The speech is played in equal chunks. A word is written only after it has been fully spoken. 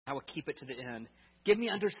I will keep it to the end. Give me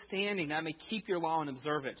understanding that I may keep your law and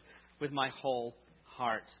observe it with my whole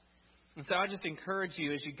heart. And so I just encourage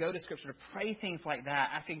you as you go to Scripture to pray things like that,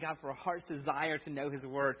 asking God for a heart's desire to know His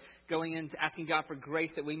Word, going into asking God for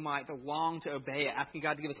grace that we might long to obey it, asking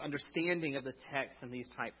God to give us understanding of the text and these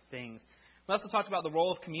type of things. We also talked about the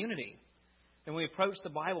role of community. And when we approach the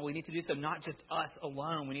Bible, we need to do so not just us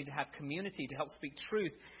alone. We need to have community to help speak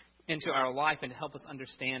truth into our life and to help us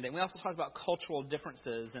understand it. And we also talked about cultural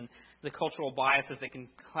differences and the cultural biases that can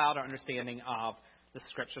cloud our understanding of the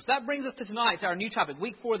Scripture. So that brings us to tonight, to our new topic,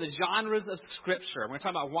 Week 4, the genres of Scripture. We're going to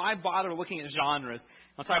talk about why bother looking at genres.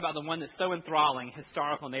 I'll talk about the one that's so enthralling,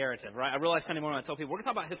 historical narrative, right? I realized Sunday morning when I told people, we're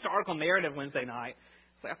going to talk about historical narrative Wednesday night.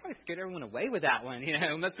 It's like, I probably scared everyone away with that one.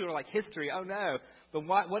 Most people are like, history, oh no. But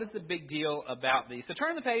what is the big deal about these? So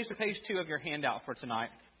turn the page to page 2 of your handout for tonight.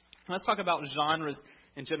 Let's talk about genres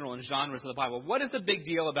in general and genres of the Bible. What is the big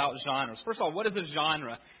deal about genres? First of all, what is a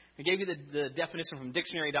genre? I gave you the definition from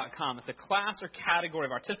dictionary.com. It's a class or category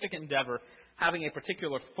of artistic endeavor having a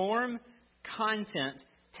particular form, content,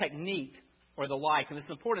 technique, or the like. And this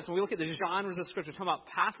is important. So when we look at the genres of Scripture, we're talking about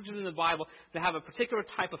passages in the Bible that have a particular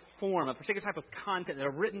type of form, a particular type of content that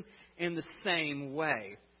are written in the same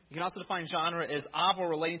way. You can also define genre as of or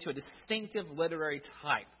relating to a distinctive literary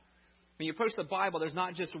type. When you approach the Bible, there's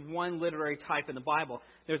not just one literary type in the Bible.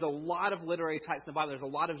 There's a lot of literary types in the Bible. There's a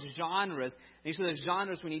lot of genres. And each of those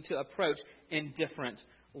genres we need to approach in different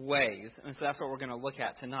ways. And so that's what we're going to look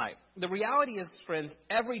at tonight. The reality is, friends,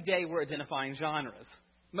 every day we're identifying genres.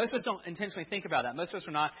 Most of us don't intentionally think about that. Most of us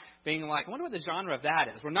are not being like, I wonder what the genre of that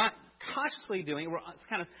is. We're not consciously doing it. We're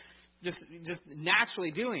kind of just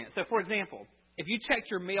naturally doing it. So, for example, if you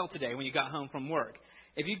checked your mail today when you got home from work,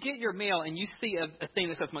 if you get your mail and you see a thing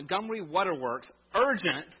that says Montgomery Waterworks,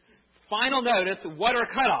 urgent, final notice, water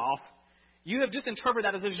cutoff, you have just interpreted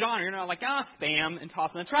that as a genre. You're not like, spam, and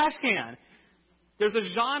toss in the trash can. There's a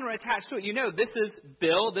genre attached to it. You know, this is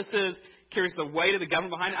Bill, carries the weight of the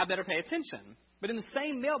government behind it, I better pay attention. But in the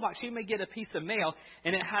same mailbox, you may get a piece of mail,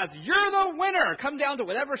 and it has, you're the winner. Come down to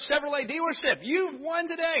whatever Chevrolet dealership. You've won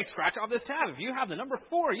today. Scratch off this tab. If you have the number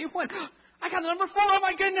 4, you've won. I got the number 4. Oh,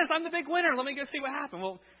 my goodness. I'm the big winner. Let me go see what happened.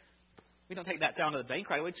 Well, we don't take that down to the bank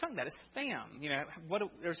right away. Chunk that is spam.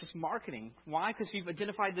 There's just marketing. Why? Because you've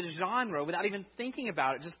identified the genre without even thinking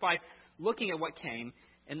about it, just by looking at what came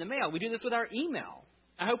in the mail. We do this with our email.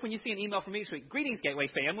 I hope when you see an email from me each week, greetings, Gateway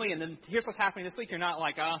family, and then here's what's happening this week, you're not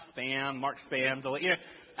like, spam, mark spam, delete.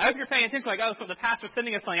 I hope you're paying attention, like, so the pastor's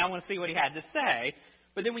sending us something, I want to see what he had to say.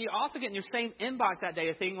 But then when you also get in your same inbox that day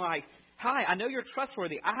a thing like, hi, I know you're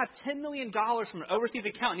trustworthy. I have $10 million from an overseas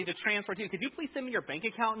account I need to transfer to you. Could you please send me your bank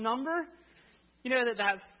account number? You know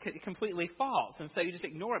that's completely false. And so you just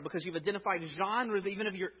ignore it because you've identified genres even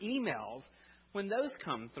of your emails when those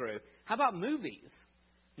come through. How about movies?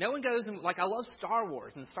 No one goes and, I love Star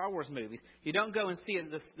Wars and the Star Wars movies. You don't go and see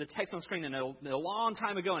the text on the screen a long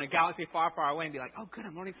time ago in a galaxy far, far away and be like, oh, good,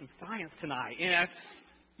 I'm learning some science tonight.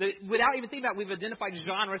 Without even thinking about it, we've identified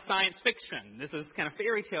genre science fiction. This is kind of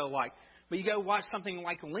fairy tale-like. But you go watch something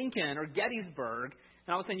like Lincoln or Gettysburg,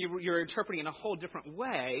 and all of a sudden you're interpreting it in a whole different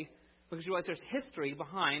way because you realize there's history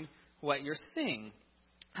behind what you're seeing.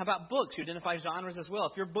 How about books? You identify genres as well.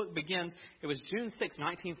 If your book begins, it was June 6,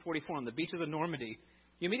 1944 on the beaches of Normandy,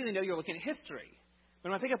 you immediately know you're looking at history.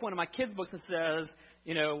 But when I pick up one of my kids' books and says,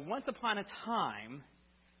 once upon a time,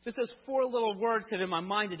 just those 4 little words have in my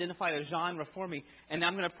mind identified a genre for me, and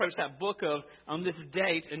I'm going to approach that book of on this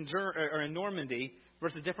date in Normandy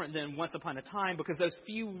versus different than once upon a time, because those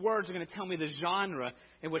few words are going to tell me the genre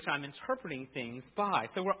in which I'm interpreting things by.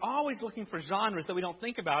 So we're always looking for genres that we don't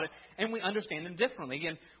think about it, and we understand them differently.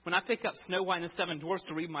 Again, when I pick up Snow White and the Seven Dwarfs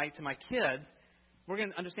to read to my kids, we're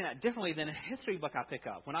going to understand that differently than a history book I pick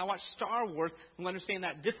up. When I watch Star Wars, I'm going to understand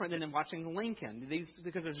that different than in watching Lincoln,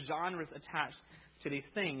 because there's genres attached to these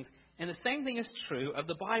things. And the same thing is true of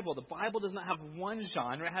the Bible. The Bible does not have one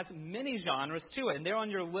genre. It has many genres to it. And there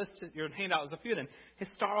on your list, your handout is a few of them.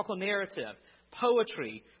 Historical narrative,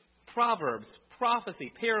 poetry, proverbs,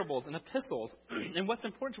 prophecy, parables, and epistles. And what's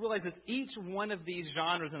important to realize is each one of these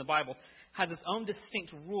genres in the Bible has its own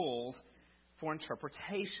distinct rules for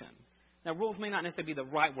interpretation. Now, rules may not necessarily be the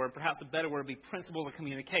right word. Perhaps a better word would be principles of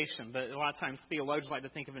communication. But a lot of times theologians like to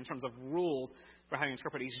think of it in terms of rules for how you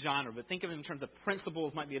interpret each genre. But think of it in terms of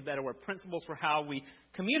principles might be a better word. Principles for how we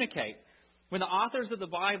communicate. When the authors of the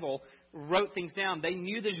Bible wrote things down, they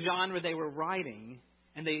knew the genre they were writing,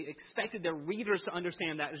 and they expected their readers to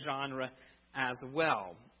understand that genre as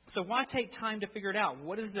well. So why take time to figure it out?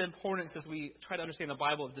 What is the importance as we try to understand the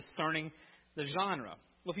Bible of discerning the genre?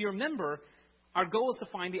 Well, if you remember, Our goal is to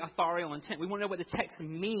find the authorial intent. We want to know what the text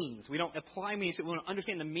means. We don't apply meaning. We want to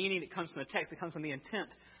understand the meaning that comes from the text, that comes from the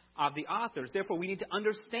intent of the authors. Therefore, we need to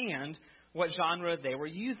understand what genre they were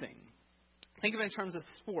using. Think of it in terms of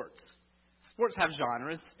sports. Sports have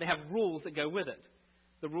genres. They have rules that go with it.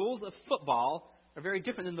 The rules of football are very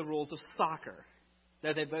different than the rules of soccer.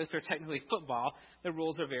 Though they both are technically football, the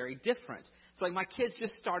rules are very different. So like my kids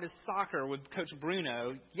just started soccer with Coach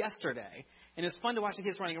Bruno yesterday. And it was fun to watch the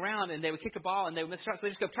kids running around, and they would kick a ball, and they would miss shots, so they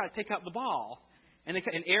just go try to pick up the ball. And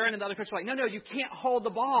Aaron and the other coach were like, no, you can't hold the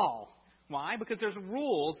ball. Why? Because there's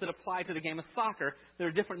rules that apply to the game of soccer that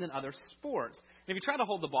are different than other sports. And if you try to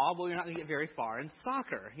hold the ball, well, you're not going to get very far in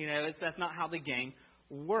soccer. That's not how the game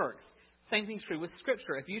works. Same thing's true with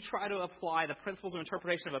Scripture. If you try to apply the principles of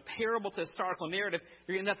interpretation of a parable to a historical narrative,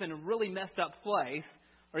 you're going to end up in a really messed up place,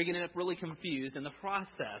 or you're going to end up really confused in the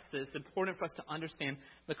process. It's important for us to understand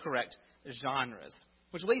the correct genres.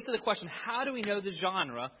 Which leads to the question, how do we know the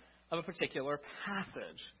genre of a particular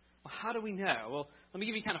passage? Well, how do we know? Well, let me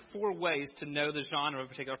give you kind of 4 ways to know the genre of a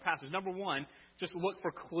particular passage. Number 1, just look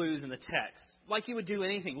for clues in the text. Like you would do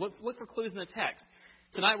anything, look for clues in the text.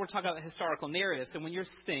 Tonight we're talking about historical narratives. So when you're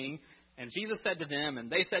seeing, and Jesus said to them,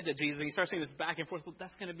 and they said to Jesus, and you start seeing this back and forth, well,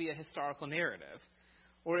 that's going to be a historical narrative.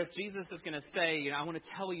 Or if Jesus is going to say, I want to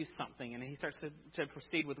tell you something, and he starts to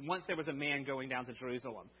proceed with, once there was a man going down to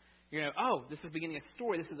Jerusalem. This is beginning a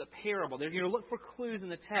story. This is a parable. Look for clues in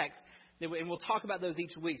the text, and we'll talk about those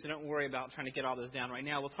each week, so don't worry about trying to get all those down right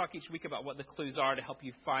now. We'll talk each week about what the clues are to help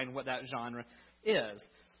you find what that genre is.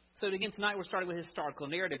 So again, tonight we're starting with historical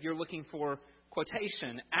narrative. You're looking for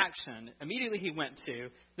quotation, action. Immediately he went to,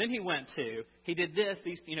 then he went to, he did this,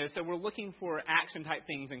 so we're looking for action-type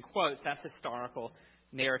things in quotes. That's historical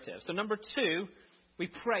narrative. So number 2, we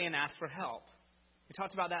pray and ask for help. We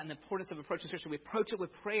talked about that and the importance of approaching Scripture. We approach it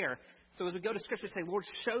with prayer. So as we go to Scripture, say, Lord,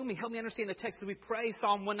 show me, help me understand the text. As we pray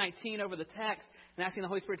Psalm 119 over the text and asking the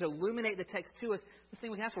Holy Spirit to illuminate the text to us, this thing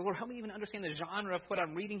we can ask for, Lord, help me even understand the genre of what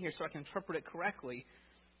I'm reading here so I can interpret it correctly.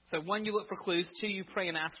 So 1, you look for clues. 2, you pray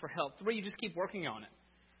and ask for help. 3, you just keep working on it.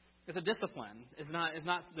 It's a discipline. There's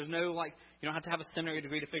no you don't have to have a seminary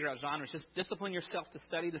degree to figure out genres. Just discipline yourself to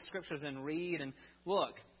study the Scriptures and read and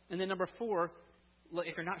look. And then number 4,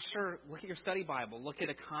 if you're not sure, look at your study Bible. Look at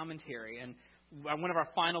a commentary. And one of our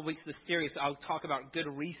final weeks of the series, I'll talk about good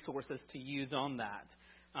resources to use on that.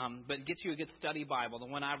 But get you a good study Bible. The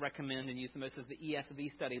one I recommend and use the most is the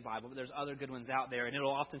ESV study Bible. But there's other good ones out there. And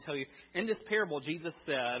it'll often tell you, in this parable, Jesus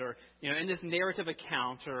said, or in this narrative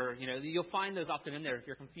account, or you'll find those often in there. If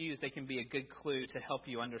you're confused, they can be a good clue to help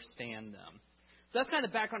you understand them. So that's kind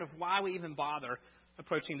of the background of why we even bother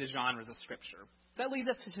approaching the genres of Scripture. So that leads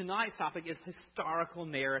us to tonight's topic is historical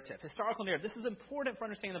narrative. Historical narrative. This is important for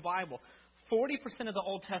understanding the Bible. 40% of the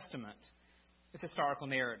Old Testament is historical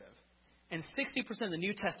narrative. And 60% of the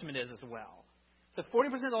New Testament is as well. So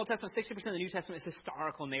 40% of the Old Testament, 60% of the New Testament is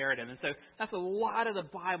historical narrative. And so that's a lot of the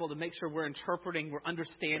Bible to make sure we're interpreting, we're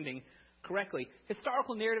understanding correctly.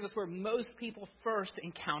 Historical narrative is where most people first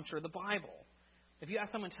encounter the Bible. If you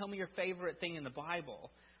ask someone, tell me your favorite thing in the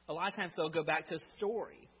Bible, a lot of times they'll go back to a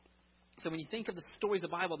story. So when you think of the stories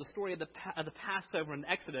of the Bible, the story of the Passover and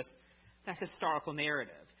Exodus, that's historical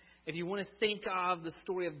narrative. If you want to think of the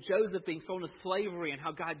story of Joseph being sold into slavery and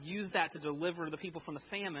how God used that to deliver the people from the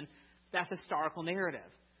famine, that's historical narrative.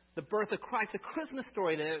 The birth of Christ, the Christmas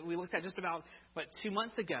story that we looked at just about, 2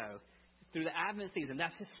 months ago, through the Advent season,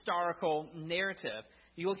 that's historical narrative.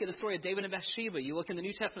 You look at the story of David and Bathsheba. You look in the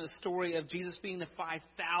New Testament, the story of Jesus feeding the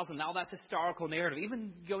 5,000. Now that's historical narrative.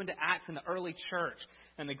 Even go into Acts in the early church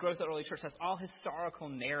and the growth of the early church, that's all historical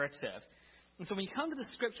narrative. And so when you come to the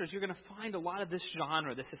Scriptures, you're going to find a lot of this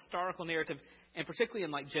genre, this historical narrative, and particularly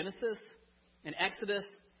in Genesis and Exodus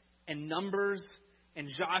and Numbers and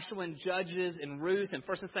Joshua and Judges and Ruth and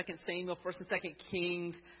 1st and 2nd Samuel, 1st and 2nd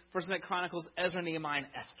Kings, 1st and 2nd Chronicles, Ezra, Nehemiah, and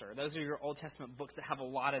Esther. Those are your Old Testament books that have a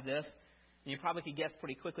lot of this. And you probably could guess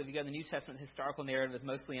pretty quickly if you go to the New Testament, the historical narrative is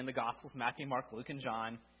mostly in the Gospels, Matthew, Mark, Luke, and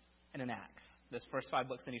John, and in Acts. Those first 5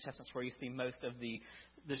 books of the New Testament is where you see most of the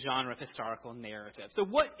genre of historical narrative. So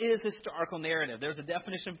what is historical narrative? There's a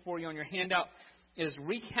definition for you on your handout. It is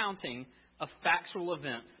recounting of factual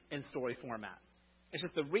events in story format. It's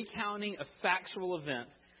just the recounting of factual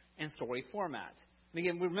events in story format. And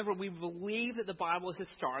again, remember, we believe that the Bible is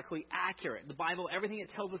historically accurate. The Bible, everything it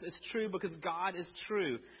tells us is true because God is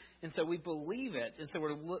true. And so we believe it. And so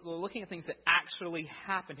we're looking at things that actually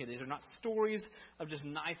happen here. These are not stories of just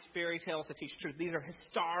nice fairy tales that teach truth. These are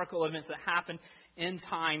historical events that happen in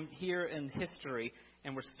time here in history,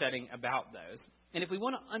 and we're studying about those. And if we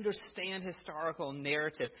want to understand historical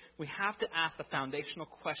narrative, we have to ask the foundational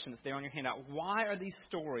questions there on your handout. Why are these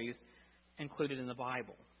stories included in the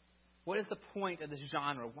Bible? What is the point of this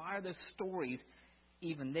genre? Why are those stories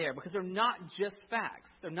even there? Because they're not just facts.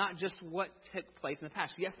 They're not just what took place in the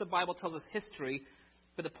past. Yes, the Bible tells us history,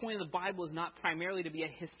 but the point of the Bible is not primarily to be a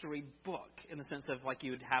history book in the sense of like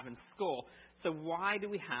you would have in school. So why do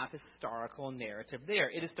we have historical narrative there?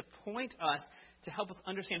 It is to point us, to help us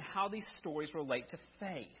understand how these stories relate to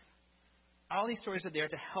faith. All these stories are there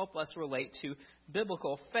to help us relate to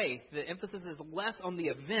biblical faith. The emphasis is less on the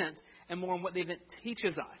event and more on what the event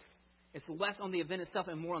teaches us. It's less on the event itself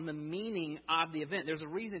and more on the meaning of the event. There's a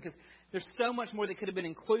reason, because there's so much more that could have been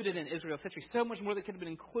included in Israel's history, so much more that could have been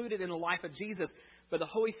included in the life of Jesus. But the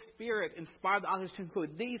Holy Spirit inspired the authors to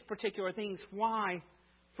include these particular things. Why?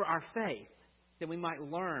 For our faith, that we might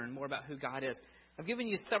learn more about who God is. I've given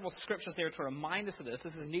you several scriptures there to remind us of this.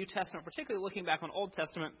 This is New Testament, particularly looking back on Old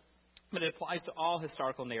Testament, but it applies to all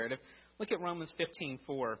historical narrative. Look at Romans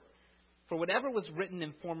 15:4. For whatever was written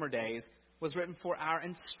in former days was written for our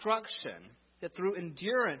instruction, that through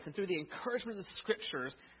endurance and through the encouragement of the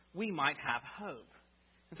Scriptures, we might have hope.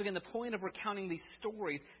 And so again, the point of recounting these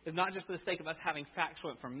stories is not just for the sake of us having factual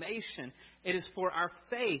information. It is for our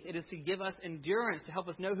faith. It is to give us endurance, to help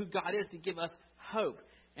us know who God is, to give us hope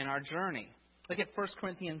in our journey. Look at 1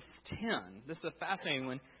 Corinthians 10. This is a fascinating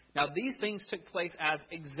one. Now, these things took place as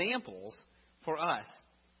examples for us,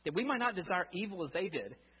 that we might not desire evil as they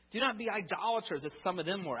did. Do not be idolaters as some of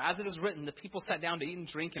them were. As it is written, the people sat down to eat and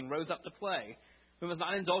drink and rose up to play. We must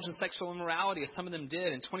not indulge in sexual immorality as some of them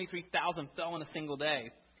did, and 23,000 fell in a single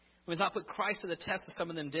day. We must not put Christ to the test as some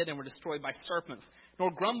of them did and were destroyed by serpents,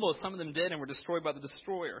 nor grumble as some of them did and were destroyed by the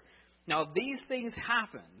destroyer. Now, these things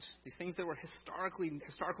happened, these things that were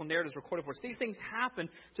historical narratives recorded for us, these things happened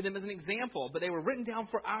to them as an example, but they were written down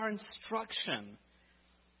for our instruction,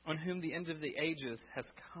 on whom the end of the ages has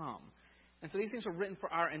come. And so these things are written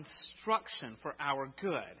for our instruction, for our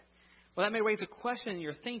good. Well, that may raise a question in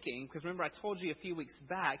your thinking, because remember I told you a few weeks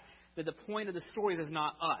back that the point of the stories is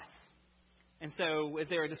not us. And so is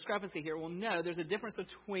there a discrepancy here? Well, no, there's a difference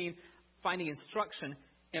between finding instruction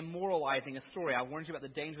and moralizing a story. I warned you about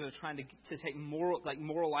the danger of trying to take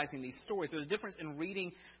moralizing these stories. There's a difference in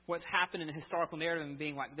reading what's happened in a historical narrative and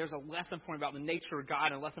being like, there's a lesson for me about the nature of God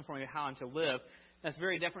and a lesson for me about how I'm to live. That's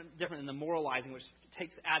very different than the moralizing, which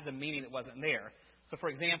adds a meaning that wasn't there. So, for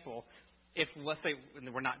example, if, let's say,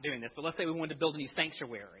 we're not doing this, but let's say we wanted to build a new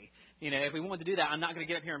sanctuary. If we wanted to do that, I'm not going to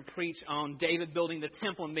get up here and preach on David building the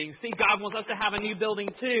temple and being, see, God wants us to have a new building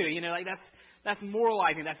too. That's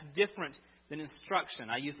moralizing. That's different than instruction.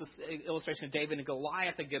 I use this illustration of David and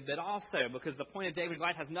Goliath a good bit also, because the point of David and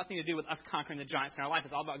Goliath has nothing to do with us conquering the giants in our life.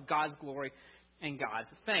 It's all about God's glory and God's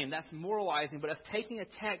fame. That's moralizing, but us taking a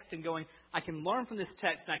text and going, I can learn from this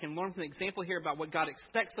text, and I can learn from the example here about what God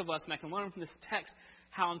expects of us, and I can learn from this text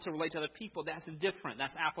how I'm to relate to other people. That's different.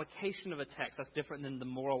 That's application of a text. That's different than the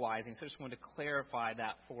moralizing. So I just wanted to clarify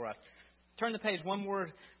that for us. Turn the page, one more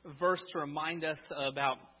verse to remind us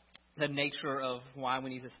about the nature of why we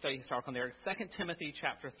need to study historical narrative. 2 Timothy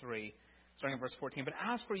chapter 3, starting in verse 14. But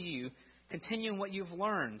as for you, continue in what you've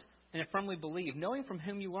learned and have firmly believed, knowing from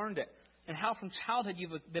whom you learned it, and how from childhood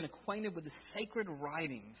you've been acquainted with the sacred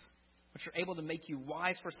writings, which are able to make you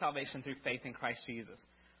wise for salvation through faith in Christ Jesus.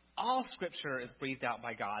 All Scripture is breathed out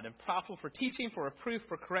by God and profitable for teaching, for reproof,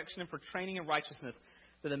 for correction, and for training in righteousness,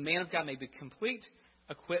 that the man of God may be complete,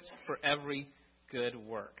 equipped for every good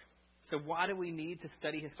work. So why do we need to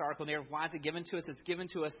study historical narrative? Why is it given to us? It's given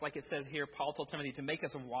to us, like it says here, Paul told Timothy, to make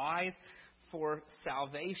us wise for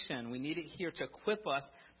salvation. We need it here to equip us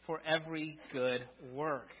for every good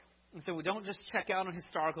work. And so we don't just check out on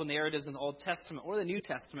historical narratives in the Old Testament or the New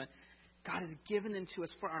Testament. God has given them to us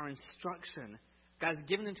for our instruction. God has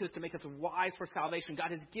given them to us to make us wise for salvation.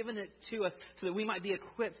 God has given it to us so that we might be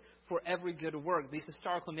equipped for every good work. These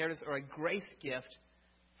historical narratives are a grace gift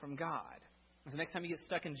from God. And so next time you get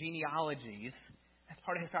stuck in genealogies, as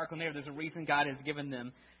part of historical narrative, there's a reason God has given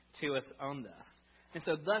them to us on this. And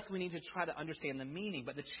so thus we need to try to understand the meaning.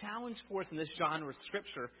 But the challenge for us in this genre of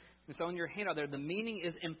Scripture, and so on your handout there, the meaning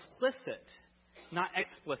is implicit, not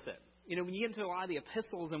explicit. When you get into a lot of the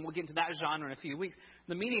epistles, and we'll get into that genre in a few weeks,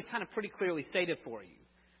 the meaning is kind of pretty clearly stated for you.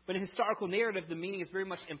 But in historical narrative, the meaning is very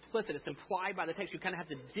much implicit. It's implied by the text. You kind of have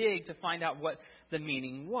to dig to find out what the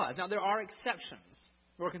meaning was. Now, there are exceptions.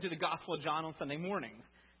 We're working through the Gospel of John on Sunday mornings.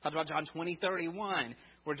 Talked about John 20:31,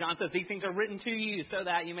 where John says, these things are written to you so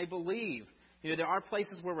that you may believe. There are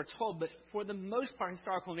places where we're told, but for the most part,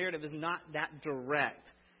 historical narrative is not that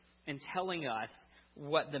direct in telling us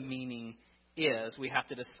what the meaning is. We have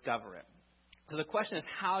to discover it. So the question is,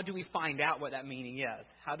 how do we find out what that meaning is?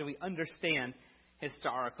 How do we understand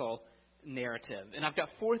historical narrative? And I've got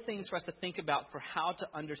 4 things for us to think about for how to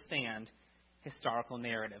understand historical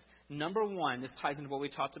narrative. Number one, this ties into what we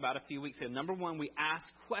talked about a few weeks ago. Number one, we ask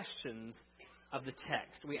questions of the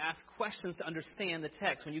text. We ask questions to understand the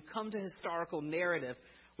text. When you come to historical narrative,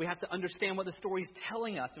 we have to understand what the story is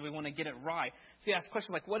telling us if we want to get it right. So you ask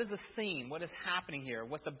questions like, what is the scene? What is happening here?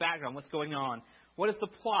 What's the background? What's going on? What is the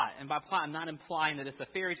plot? And by plot, I'm not implying that it's a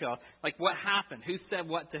fairy tale. Like, what happened? Who said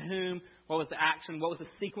what to whom? What was the action? What was the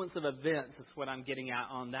sequence of events is what I'm getting at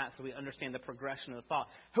on that, so we understand the progression of the thought.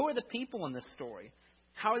 Who are the people in this story?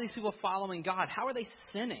 How are these people following God? How are they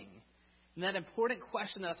sinning? And that important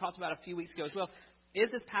question that I talked about a few weeks ago as well, is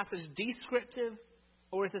this passage descriptive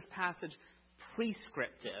or is this passage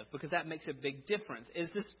prescriptive? Because that makes a big difference. Is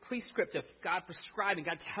this prescriptive, God prescribing,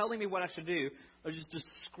 God telling me what I should do, or just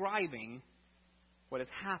describing what has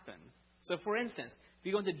happened? So, for instance, if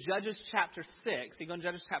you go into Judges chapter 6, you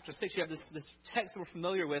have this text we're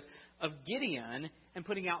familiar with of Gideon and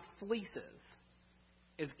putting out fleeces.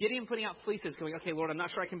 Is Gideon putting out fleeces going, okay, Lord, I'm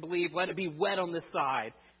not sure I can believe. Let it be wet on this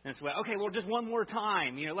side. And it's wet. Okay, Lord, just one more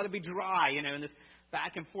time. Let it be dry, and this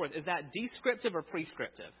back and forth. Is that descriptive or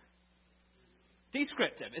prescriptive?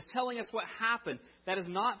 Descriptive. It's telling us what happened. That is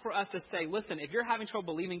not for us to say, listen, if you're having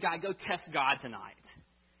trouble believing God, go test God tonight.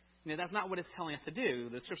 That's not what it's telling us to do.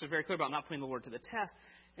 The Scripture is very clear about not putting the Lord to the test.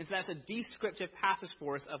 And so that's a descriptive passage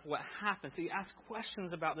for us of what happened. So you ask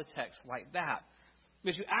questions about the text like that.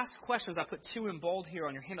 Because you ask questions, I put two in bold here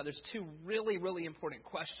on your handout. There's two really, really important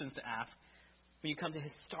questions to ask when you come to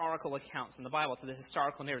historical accounts in the Bible, to the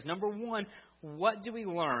historical narratives. Number one, what do we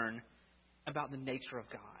learn about the nature of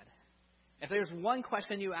God? If there's one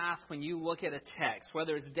question you ask when you look at a text,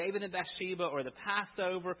 whether it's David and Bathsheba or the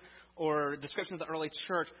Passover or descriptions of the early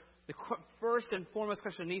church, the first and foremost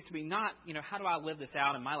question needs to be not, how do I live this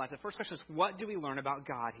out in my life? The first question is, what do we learn about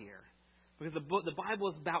God here? Because the Bible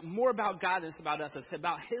is more about God than it's about us. It's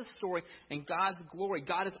about His story and God's glory.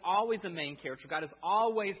 God is always the main character. God is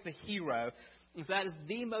always the hero. And so that is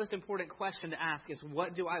the most important question to ask is,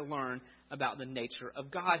 what do I learn about the nature of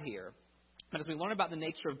God here? But as we learn about the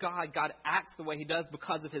nature of God, God acts the way He does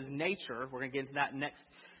because of His nature. We're going to get into that next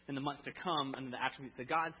in the months to come under the attributes of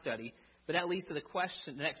God study. But that leads to the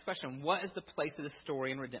next question, what is the place of this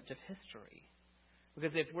story in redemptive history?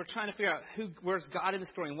 Because if we're trying to figure out where's God in the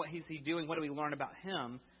story and what He doing, what do we learn about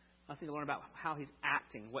Him? I need to learn about how He's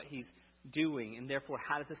acting, what He's doing, and therefore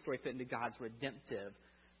how does this story fit into God's redemptive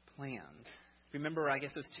plans? Remember, I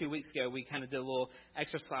guess it was 2 weeks ago, we kind of did a little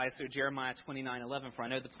exercise through Jeremiah 29:11. For I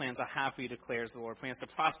know the plans I have for you, declares the Lord. Plans to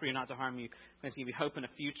prosper you, not to harm you. Plans to give you hope in the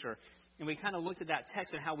future. And we kind of looked at that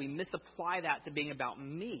text and how we misapply that to being about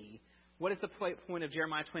me. What is the point of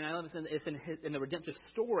Jeremiah 29:11? It's in the redemptive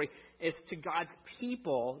story. It's to God's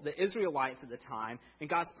people, the Israelites at the time, and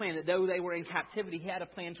God's plan that though they were in captivity, He had a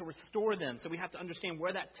plan to restore them. So we have to understand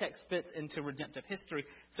where that text fits into redemptive history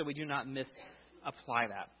so we do not misapply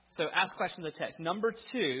that. So ask questions of the text. Number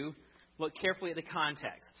two, look carefully at the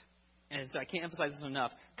context. And so I can't emphasize this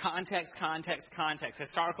enough. Context.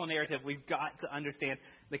 Historical narrative, we've got to understand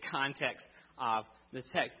the context of the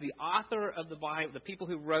text. The author of the Bible, the people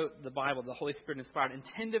who wrote the Bible, the Holy Spirit inspired,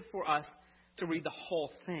 intended for us to read the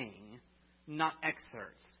whole thing, not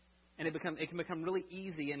excerpts. And it can become really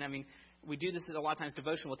easy. And we do this a lot of times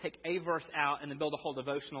devotion. We'll take a verse out and then build a whole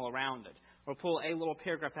devotional around it. Or pull a little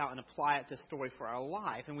paragraph out and apply it to a story for our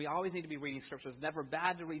life. And we always need to be reading Scripture. It's never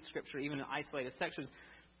bad to read Scripture, even in isolated sections.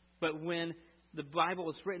 But when the Bible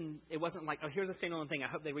was written, it wasn't like, oh, here's a standalone thing. I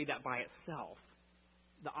hope they read that by itself.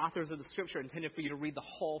 The authors of the Scripture intended for you to read the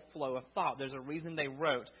whole flow of thought. There's a reason they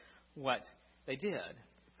wrote what they did.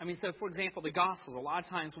 So for example, the Gospels. A lot of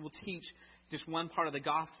times we'll teach just one part of the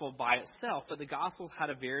Gospel by itself, but the Gospels had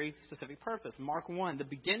a very specific purpose. Mark 1, the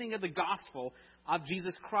beginning of the Gospel of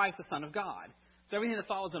Jesus Christ, the Son of God. So everything that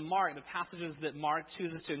follows in Mark, the passages that Mark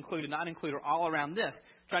chooses to include and not include are all around this,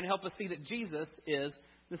 trying to help us see that Jesus is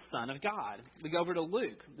the Son of God. We go over to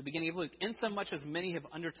Luke, the beginning of Luke. Insomuch as many have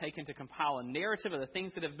undertaken to compile a narrative of the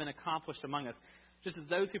things that have been accomplished among us, just as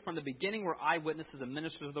those who from the beginning were eyewitnesses and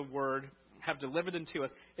ministers of the word have delivered them to us,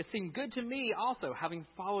 it seemed good to me also, having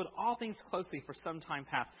followed all things closely for some time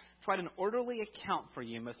past, to write an orderly account for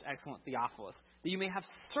you, most excellent Theophilus, that you may have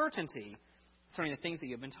certainty concerning the things that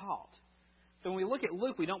you have been taught. So when we look at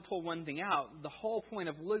Luke, we don't pull one thing out. The whole point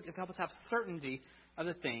of Luke is to help us have certainty of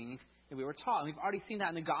the things that we were taught. And we've already seen that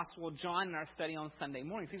in the Gospel of John in our study on Sunday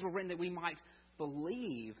mornings. These were written that we might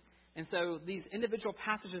believe. And so these individual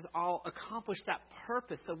passages all accomplish that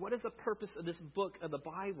purpose. So what is the purpose of this book of the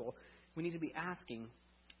Bible? We need to be asking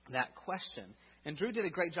that question. And Drew did a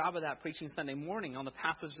great job of that preaching Sunday morning on the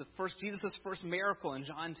passage of Jesus' first miracle in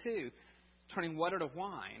John 2, turning water to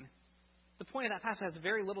wine. The point of that passage has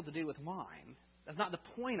very little to do with wine. That's not the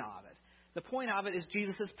point of it. The point of it is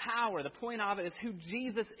Jesus' power. The point of it is who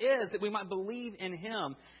Jesus is, that we might believe in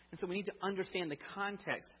him. And so we need to understand the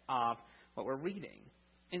context of what we're reading.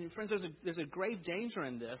 And friends, there's a grave danger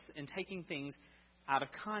in this, in taking things out of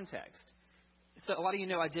context. So a lot of you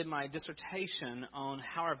know I did my dissertation on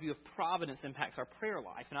how our view of providence impacts our prayer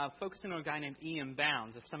life. And I was focusing on a guy named E.M.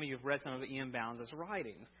 Bounds, if some of you have read some of E.M. Bounds'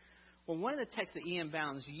 writings. Well, one of the texts that E.M.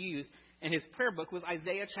 Bounds used in his prayer book was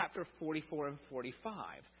Isaiah chapter 44 and 45.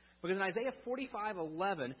 Because in Isaiah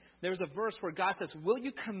 45:11, there's a verse where God says, will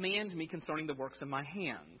you command me concerning the works of my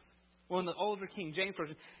hands? Well, in the older King James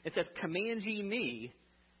Version, it says, command ye me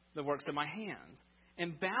the works of my hands.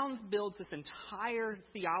 And Bounds builds this entire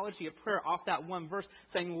theology of prayer off that one verse,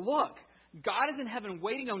 saying, look, God is in heaven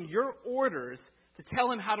waiting on your orders to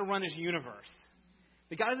tell him how to run his universe.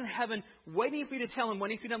 The God is in heaven waiting for you to tell him what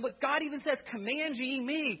needs to be done. Look, God even says, command ye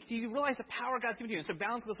me. Do you realize the power God's given you? And so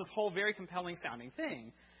Bounds builds this whole very compelling sounding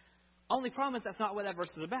thing. Only problem is that's not what that verse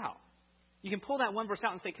is about. You can pull that one verse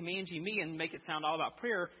out and say, command ye me, and make it sound all about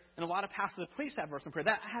prayer. And a lot of pastors have preached that verse in prayer.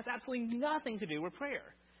 That has absolutely nothing to do with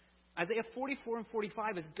prayer. Isaiah 44 and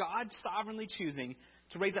 45 is God sovereignly choosing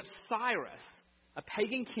to raise up Cyrus, a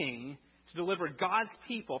pagan king, to deliver God's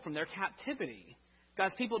people from their captivity.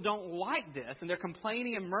 God's people don't like this, and they're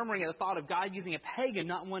complaining and murmuring at the thought of God using a pagan,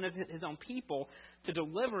 not one of his own people, to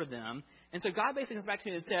deliver them. And so God basically comes back to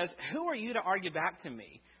him and says, who are you to argue back to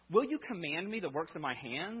me? Will you command me the works of my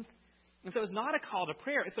hands? And so it's not a call to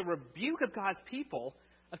prayer. It's a rebuke of God's people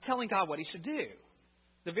of telling God what he should do.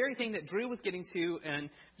 The very thing that Drew was getting to in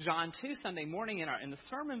John 2 Sunday morning in the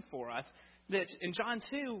sermon for us, that in John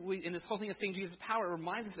 2, in this whole thing of seeing Jesus' power, it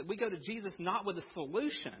reminds us that we go to Jesus not with a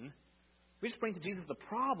solution. We just bring to Jesus the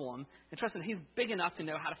problem and trust that he's big enough to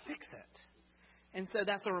know how to fix it. And so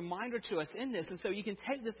that's a reminder to us in this. And so you can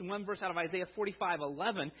take this one verse out of Isaiah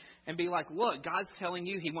 45:11 and be like, look, God's telling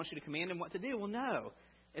you he wants you to command him what to do. Well, no.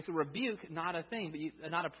 It's a rebuke, not a thing,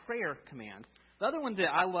 but not a prayer command. The other one that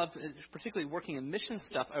I love, particularly working in mission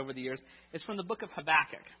stuff over the years, is from the book of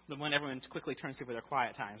Habakkuk, the one everyone quickly turns to for their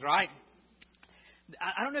quiet times, right?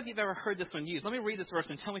 I don't know if you've ever heard this one used. Let me read this verse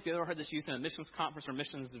and tell me if you've ever heard this used in a missions conference or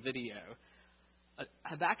missions video.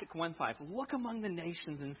 Habakkuk 1:5. Look among the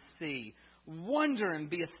nations and see. Wonder and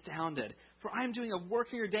be astounded. For I am doing a work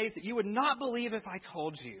in your days that you would not believe if I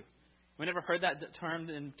told you. We never heard that term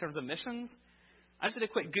in terms of missions? I just did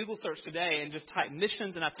a quick Google search today and just typed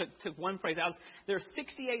missions, and I took one phrase out. There are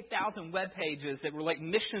 68,000 web pages that relate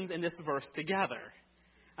missions in this verse together.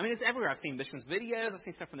 I mean, it's everywhere. I've seen missions videos. I've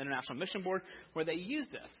seen stuff from the International Mission Board where they use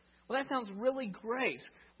this. Well, that sounds really great.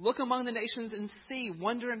 Look among the nations and see.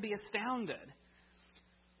 Wonder and be astounded.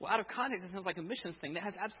 Well, out of context, it sounds like a missions thing. That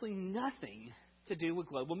has absolutely nothing to do with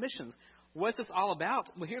global missions. What's this all about?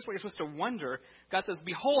 Well, here's where you're supposed to wonder. God says,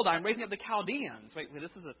 behold, I'm raising up the Chaldeans. Wait, this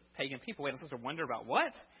is a pagan people. Wait, I'm supposed to wonder about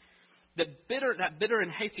what? That bitter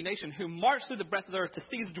and hasty nation who march through the breadth of the earth to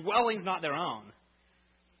seize dwellings not their own.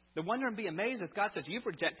 The wonder and be amazed as God says, you've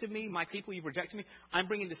rejected me, my people, you've rejected me. I'm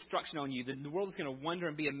bringing destruction on you. The world is going to wonder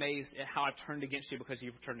and be amazed at how I've turned against you because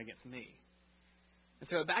you've turned against me. And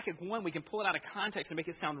so back at 1, we can pull it out of context and make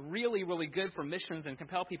it sound really, really good for missions and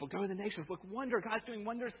compel people. Go to the nations. Look, wonder. God's doing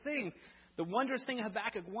wondrous things. The wondrous thing in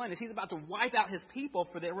Habakkuk 1 is he's about to wipe out his people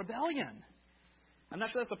for their rebellion. I'm not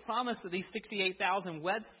sure that's a promise that these 68,000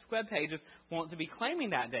 web pages want to be claiming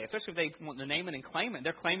that day, especially if they want to name it and claim it.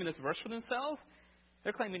 They're claiming this verse for themselves.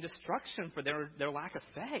 They're claiming destruction for their lack of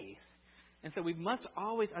faith. And so we must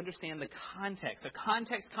always understand the context. So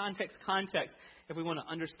context. If we want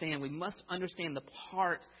to understand, we must understand the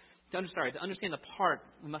part. To understand the part,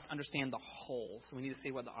 we must understand the whole. So we need to see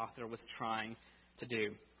what the author was trying to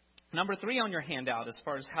do. Number 3 on your handout, as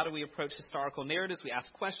far as how do we approach historical narratives, we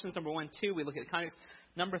ask questions. Number 1, 2, we look at context.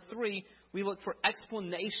 Number 3, we look for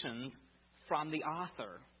explanations from the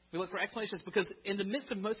author. We look for explanations because in the midst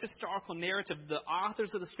of most historical narrative, the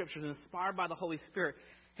authors of the Scriptures, inspired by the Holy Spirit,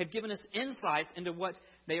 have given us insights into what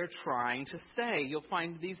they are trying to say. You'll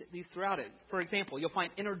find these throughout it. For example, you'll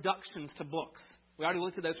find introductions to books. We already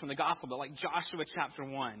looked at those from the Gospel, but like Joshua chapter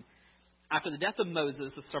 1. After the death of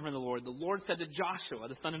Moses, the servant of the Lord said to Joshua,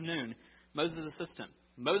 the son of Nun, Moses' assistant,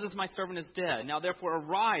 Moses, my servant, is dead. Now therefore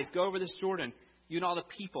arise, go over this Jordan, you and all the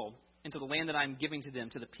people, into the land that I am giving to them,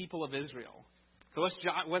 to the people of Israel. So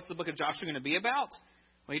what's the book of Joshua going to be about?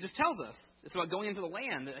 Well, he just tells us. It's about going into the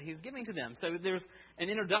land that he's giving to them. So there's an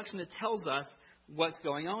introduction that tells us what's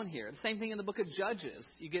going on here. The same thing in the book of Judges.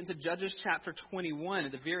 You get into Judges chapter 21,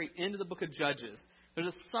 at the very end of the book of Judges. There's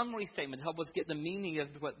a summary statement to help us get the meaning of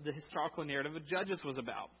what the historical narrative of Judges was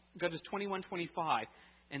about. Judges 21:25.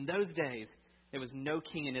 In those days, there was no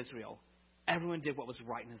king in Israel. Everyone did what was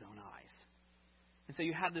right in his own eyes. And so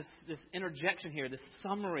you have this interjection here, this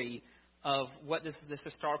summary of what this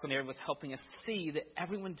historical narrative was helping us see, that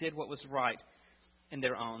everyone did what was right in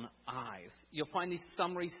their own eyes. You'll find these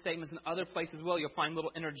summary statements in other places as well. You'll find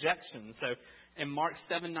little interjections. So in Mark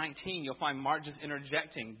 7:19, you'll find Mark just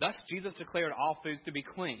interjecting, "Thus Jesus declared all foods to be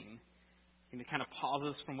clean." And it kind of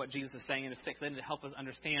pauses from what Jesus is saying in a second to help us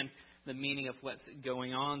understand the meaning of what's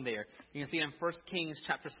going on there. You can see in 1 Kings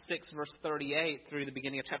chapter 6, verse 38 through the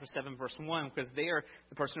beginning of chapter 7, verse 1, because there,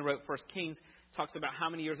 the person who wrote 1 Kings talks about how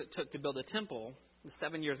many years it took to build the temple, the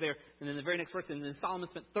 7 years there, and then the very next verse, and then Solomon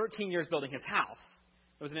spent 13 years building his house.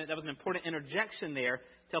 That was an important interjection there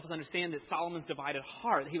to help us understand that Solomon's divided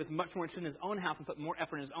heart. He was much more interested in his own house and put more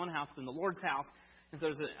effort in his own house than the Lord's house. And so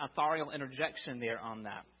there's an authorial interjection there on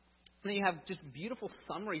that. And then you have just beautiful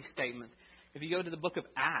summary statements. If you go to the book of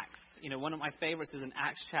Acts, one of my favorites is in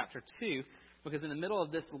Acts chapter 2, because in the middle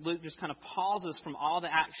of this, Luke just kind of pauses from all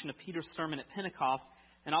the action of Peter's sermon at Pentecost,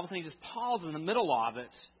 and all of a sudden he just pauses in the middle of it.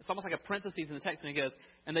 It's almost like a parenthesis in the text, and he goes,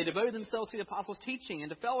 "And they devoted themselves to the apostles' teaching and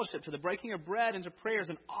to fellowship, to the breaking of bread and to prayers,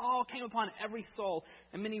 and all came upon every soul,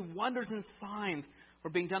 and many wonders and signs were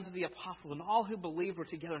being done to the apostles, and all who believed were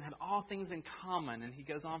together and had all things in common." And he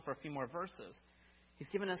goes on for a few more verses. He's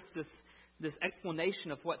given us this explanation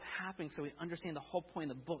of what's happening so we understand the whole point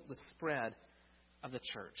of the book, the spread of the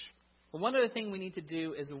church. Well, one other thing we need to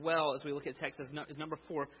do as well as we look at text is number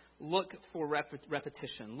 4, look for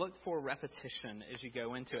repetition. Look for repetition as you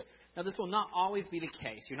go into it. Now, this will not always be the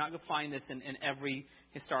case. You're not going to find this in every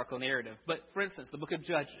historical narrative. But, for instance, the book of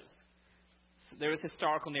Judges. There is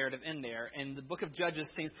historical narrative in there, and the book of Judges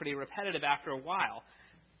seems pretty repetitive after a while.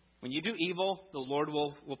 When you do evil, the Lord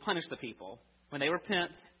will punish the people. When they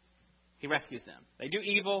repent, He rescues them. They do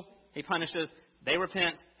evil, He punishes. They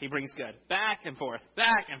repent, He brings good. Back and forth,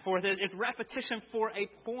 back and forth. It's repetition for a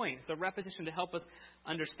point. It's a repetition to help us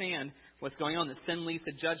understand what's going on. That sin leads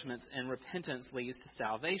to judgments and repentance leads to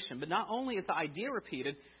salvation. But not only is the idea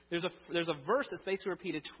repeated, there's a verse that's basically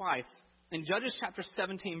repeated twice. In Judges chapter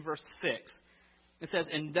 17, verse 6, it says,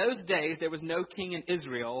 "In those days there was no king in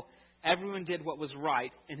Israel. Everyone did what was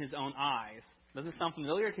right in his own eyes." Doesn't sound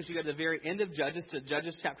familiar? Because you go to the very end of Judges, to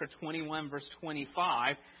Judges chapter 21, verse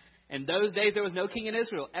 25. "In those days there was no king in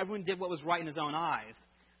Israel. Everyone did what was right in his own eyes."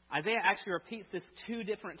 Isaiah actually repeats this 2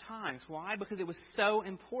 different times. Why? Because it was so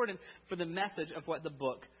important for the message of what the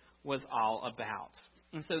book was all about.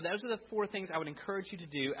 And so those are the 4 things I would encourage you to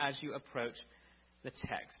do as you approach the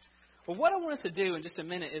text. Well, what I want us to do in just a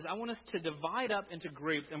minute is I want us to divide up into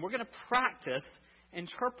groups, and we're going to practice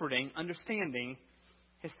interpreting, understanding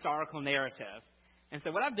historical narrative. And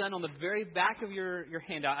so what I've done on the very back of your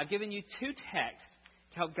handout, I've given you 2 texts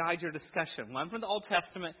to help guide your discussion. One from the Old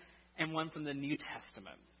Testament and one from the New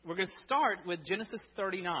Testament. We're going to start with Genesis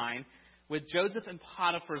 39 with Joseph and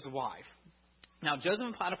Potiphar's wife. Now, Joseph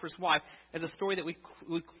and Potiphar's wife is a story that we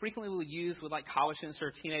frequently will use with college students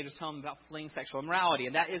or teenagers, telling them about fleeing sexual immorality.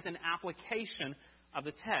 And that is an application of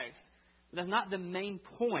the text. But that's not the main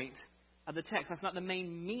point of the text. That's not the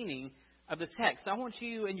main meaning of the text. I want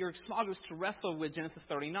you and your small groups to wrestle with Genesis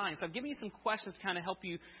 39. So I've given you some questions to kind of help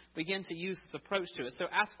you begin to use this approach to it. So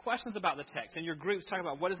ask questions about the text. And your groups talk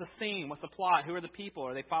about what is the scene, what's the plot, who are the people,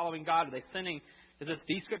 are they following God, are they sinning, is this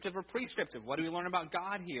descriptive or prescriptive, what do we learn about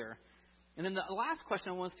God here? And then the last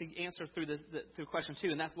question I want us to answer through question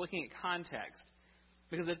 2, and that's looking at context.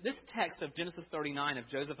 Because this text of Genesis 39 of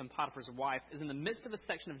Joseph and Potiphar's wife is in the midst of a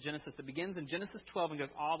section of Genesis that begins in Genesis 12 and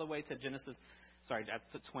goes all the way to I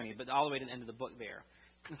put 20, but all the way to the end of the book there.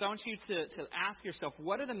 And so I want you to ask yourself,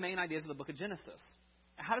 what are the main ideas of the book of Genesis?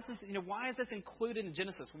 How does this, why is this included in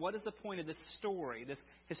Genesis? What is the point of this story, this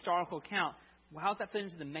historical account? How does that fit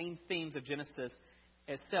into the main themes of Genesis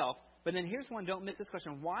itself? But then here's one, don't miss this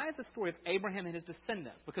question. Why is the story of Abraham and his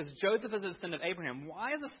descendants? Because Joseph is a descendant of Abraham.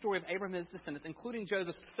 Why is the story of Abraham and his descendants, including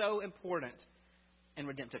Joseph, so important in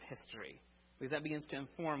redemptive history? Because that begins to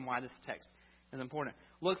inform why this text is important.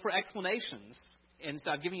 Look for explanations. And so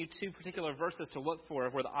I've given you 2 particular verses to look for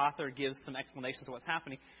where the author gives some explanations of what's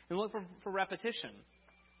happening. And look for repetition.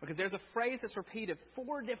 Because there's a phrase that's repeated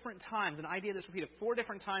 4 different times, an idea that's repeated 4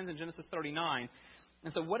 different times in Genesis 39.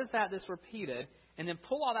 And so what is that that's repeated? And then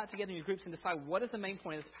pull all that together in your groups and decide what is the main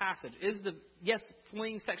point of this passage. Yes,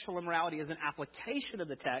 fleeing sexual immorality is an application of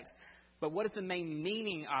the text, but what is the main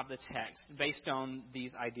meaning of the text based on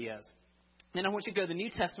these ideas? Then I want you to go to the New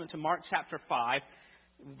Testament to Mark chapter 5,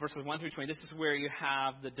 verses 1 through 20. This is where you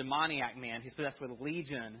have the demoniac man. He's possessed with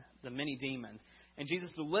legion, the many demons. And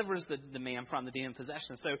Jesus delivers the man from the demon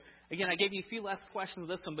possession. So, again, I gave you a few less questions with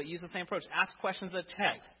this one, but use the same approach. Ask questions of the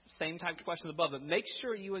text. Same type of questions above. But make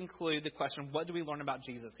sure you include the question, what do we learn about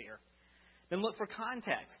Jesus here? Then look for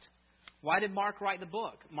context. Why did Mark write the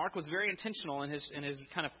book? Mark was very intentional in his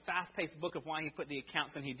kind of fast-paced book of why he put the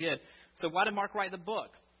accounts that he did. So why did Mark write the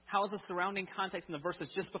book? How is the surrounding context in the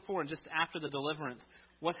verses just before and just after the deliverance?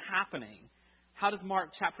 What's happening? How does Mark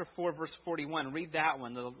chapter 4, verse 41, read that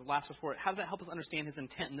one, the last verse 4, how does that help us understand his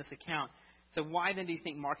intent in this account? So why then do you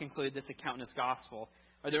think Mark included this account in his gospel?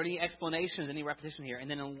 Are there any explanations, any repetition here? And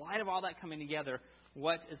then in light of all that coming together,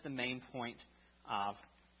 what is the main point of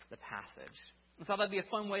the passage? And so that'd be a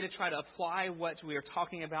fun way to try to apply what we are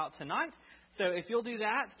talking about tonight. So if you'll do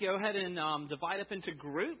that, go ahead and divide up into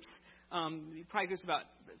groups. Probably groups about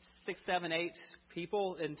 6, 7, 8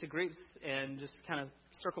 people into groups, and just kind of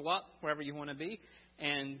circle up wherever you want to be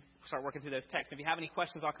and start working through those texts. If you have any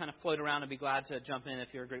questions, I'll kind of float around and be glad to jump in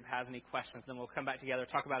if your group has any questions. Then we'll come back together,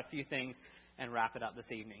 talk about a few things, and wrap it up this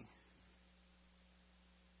evening.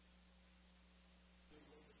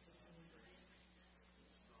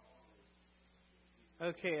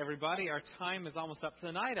 Okay, everybody, our time is almost up for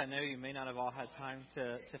the night. I know you may not have all had time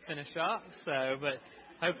to finish up, but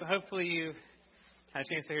hopefully you had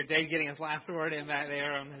a chance to hear Dave getting his last word in back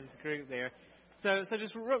there on his group there. So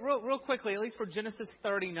just real quickly, at least for Genesis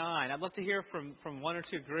 39, I'd love to hear from one or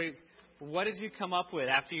two groups. What did you come up with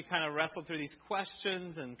after you kind of wrestled through these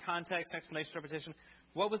questions and context, explanation, repetition?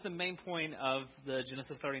 What was the main point of the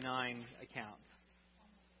Genesis 39 account?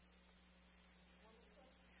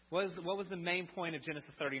 What was the main point of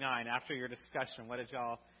Genesis 39 after your discussion? What did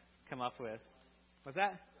y'all come up with? Was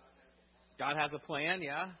that? God has a plan,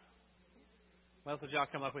 yeah? What else did y'all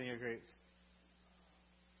come up with in your groups?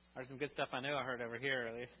 There's some good stuff I know I heard over here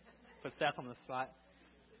earlier. Put Seth on the spot.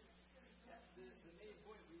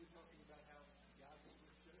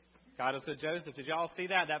 God is with Joseph. Did y'all see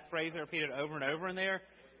that? That phrase repeated over and over in there?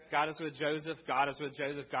 God is with Joseph, God is with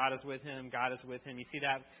Joseph, God is with him, God is with him. You see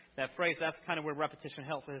that phrase? That's kind of where repetition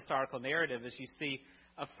helps the historical narrative, is you see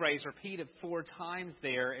a phrase repeated 4 times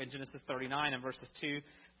there in Genesis 39 in verses 2,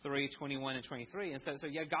 3, 21, and 23. And so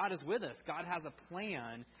yeah, God is with us. God has a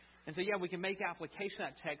plan. And so, yeah, we can make application of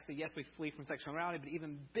that text that, yes, we flee from sexual immorality, but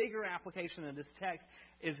even bigger application of this text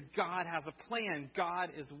is God has a plan. God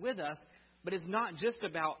is with us, but it's not just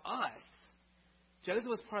about us. Joseph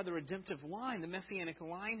was part of the redemptive line, the messianic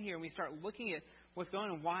line here, and we start looking at what's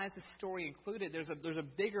going on. Why is this story included? There's a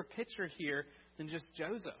bigger picture here than just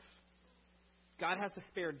Joseph. God has to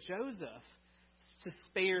spare Joseph to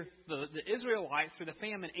spare the Israelites through the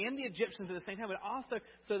famine and the Egyptians at the same time, but also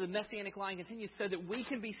so the messianic line continues so that we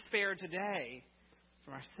can be spared today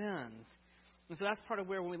from our sins. And so that's part of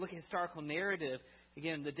where when we look at historical narrative,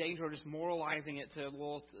 again, the danger of just moralizing it to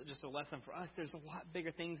just a lesson for us, there's a lot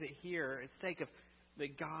bigger things at here at stake of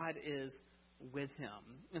that God is with him.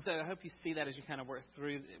 And so I hope you see that as you kind of work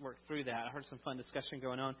through that. I heard some fun discussion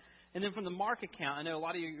going on. And then from the Mark account, I know a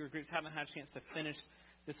lot of your groups haven't had a chance to finish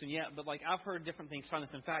this one yet, but I've heard different things from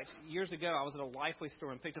this. In fact, years ago, I was at a Lifeway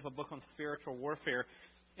store and picked up a book on spiritual warfare,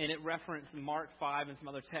 and it referenced Mark 5 and some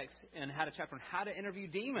other texts and had a chapter on how to interview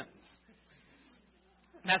demons.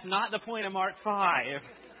 That's not the point of Mark 5.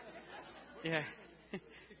 Yeah.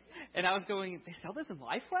 And I was going, they sell this in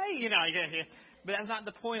Lifeway? Yeah. But that's not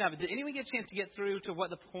the point of it. Did anyone get a chance to get through to what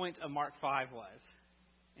the point of Mark 5 was?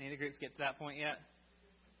 Any of the groups get to that point yet?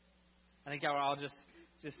 I think y'all were all just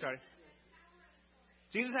started.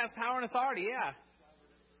 Jesus has power and authority, yeah.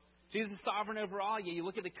 Jesus is sovereign over all. Yeah, you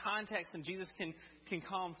look at the context and Jesus can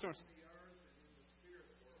calm storms.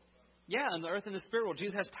 Yeah, in the earth and the spirit world.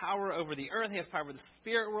 Jesus has power over the earth. He has power over the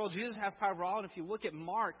spirit world. Jesus has power over all. And if you look at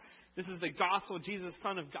Mark, this is the gospel of Jesus,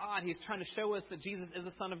 Son of God. He's trying to show us that Jesus is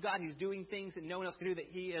the Son of God. He's doing things that no one else can do, that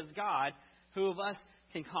He is God. Who of us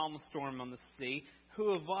can calm a storm on the sea? Who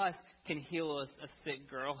of us can heal a sick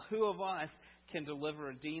girl? Who of us can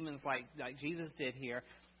deliver demons like Jesus did here?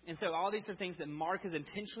 And so all these are things that Mark has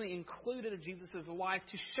intentionally included of Jesus' life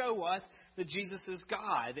to show us that Jesus is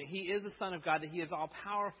God, that He is the Son of God, that He is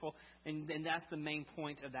all-powerful. And that's the main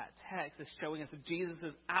point of that text, is showing us that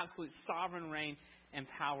Jesus' absolute sovereign reign and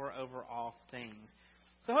power over all things.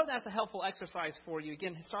 So I hope that's a helpful exercise for you.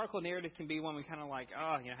 Again, historical narrative can be one we kind of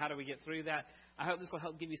how do we get through that? I hope this will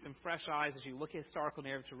help give you some fresh eyes as you look at historical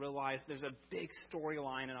narrative to realize there's a big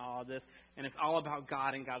storyline in all of this, and it's all about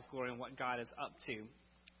God and God's glory and what God is up to.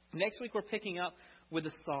 Next week, we're picking up with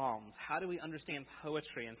the Psalms. How do we understand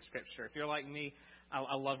poetry in Scripture? If you're like me,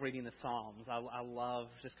 I love reading the Psalms. I love,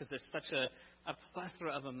 just because there's such a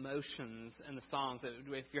plethora of emotions in the Psalms. That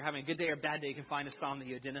if you're having a good day or a bad day, you can find a psalm that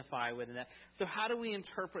you identify with. So how do we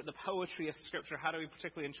interpret the poetry of Scripture? How do we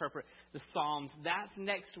particularly interpret the Psalms? That's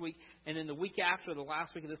next week. And then the week after, the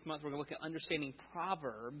last week of this month, we're going to look at understanding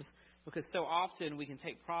Proverbs. Because so often we can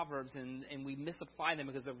take Proverbs and we misapply them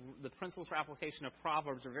because the principles for application of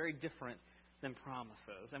Proverbs are very different than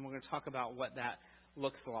promises. And we're going to talk about what that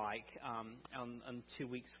looks like on 2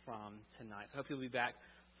 weeks from tonight. So I hope you'll be back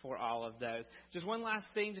for all of those. Just one last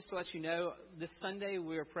thing, just to let you know, this Sunday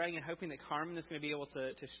we're praying and hoping that Carmen is going to be able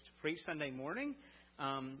to preach Sunday morning.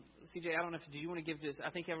 CJ, I don't know do you want to give just, I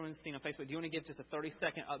think everyone's seen on Facebook, do you want to give just a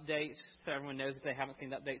 30-second update so everyone knows if they haven't seen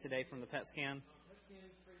the update today from the PET scan?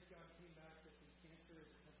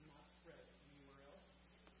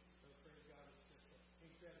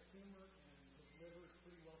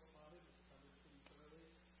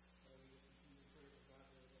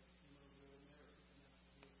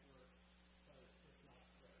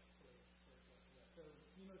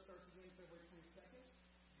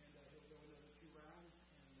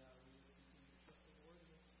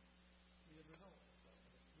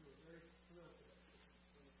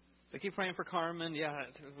 So keep praying for Carmen. Yeah,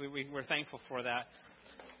 we're thankful for that.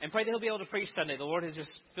 And pray that he'll be able to preach Sunday. The Lord has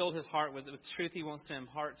just filled his heart with truth he wants to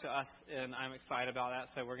impart to us, and I'm excited about that.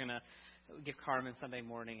 So we're going to give Carmen Sunday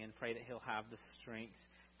morning and pray that he'll have the strength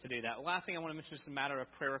to do that. The last thing I want to mention is a matter of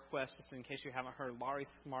prayer request, just in case you haven't heard. Laurie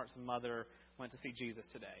Smart's mother went to see Jesus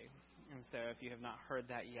today. And so if you have not heard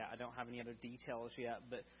that yet, I don't have any other details yet,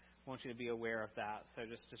 but I want you to be aware of that. So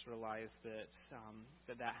just realize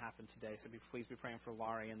that happened today. So please be praying for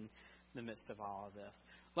Laurie in the midst of all of this.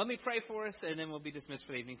 Let me pray for us, and then we'll be dismissed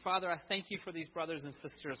for the evening. Father, I thank you for these brothers and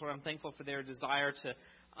sisters. Lord, I'm thankful for their desire to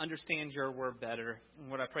understand your word better. And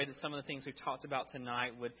Lord, I pray that some of the things we talked about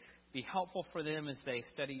tonight would be helpful for them as they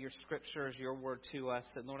study your scriptures, your word to us.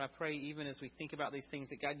 And Lord, I pray even as we think about these things,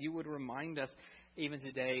 that God, you would remind us even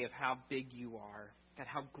today of how big you are. God,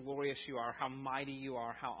 how glorious you are, how mighty you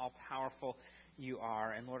are, how all-powerful you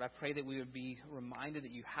are. And Lord, I pray that we would be reminded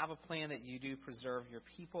that you have a plan, that you do preserve your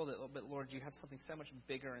people, but Lord, you have something so much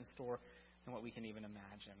bigger in store than what we can even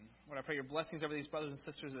imagine. Lord, I pray your blessings over these brothers and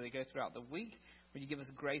sisters as they go throughout the week. Would you give us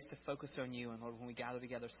grace to focus on you? And Lord, when we gather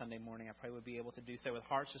together Sunday morning, I pray we'll be able to do so with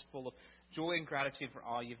hearts just full of joy and gratitude for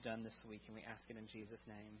all you've done this week. And we ask it in Jesus'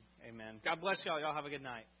 name. Amen. God bless y'all. Y'all have a good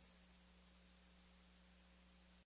night.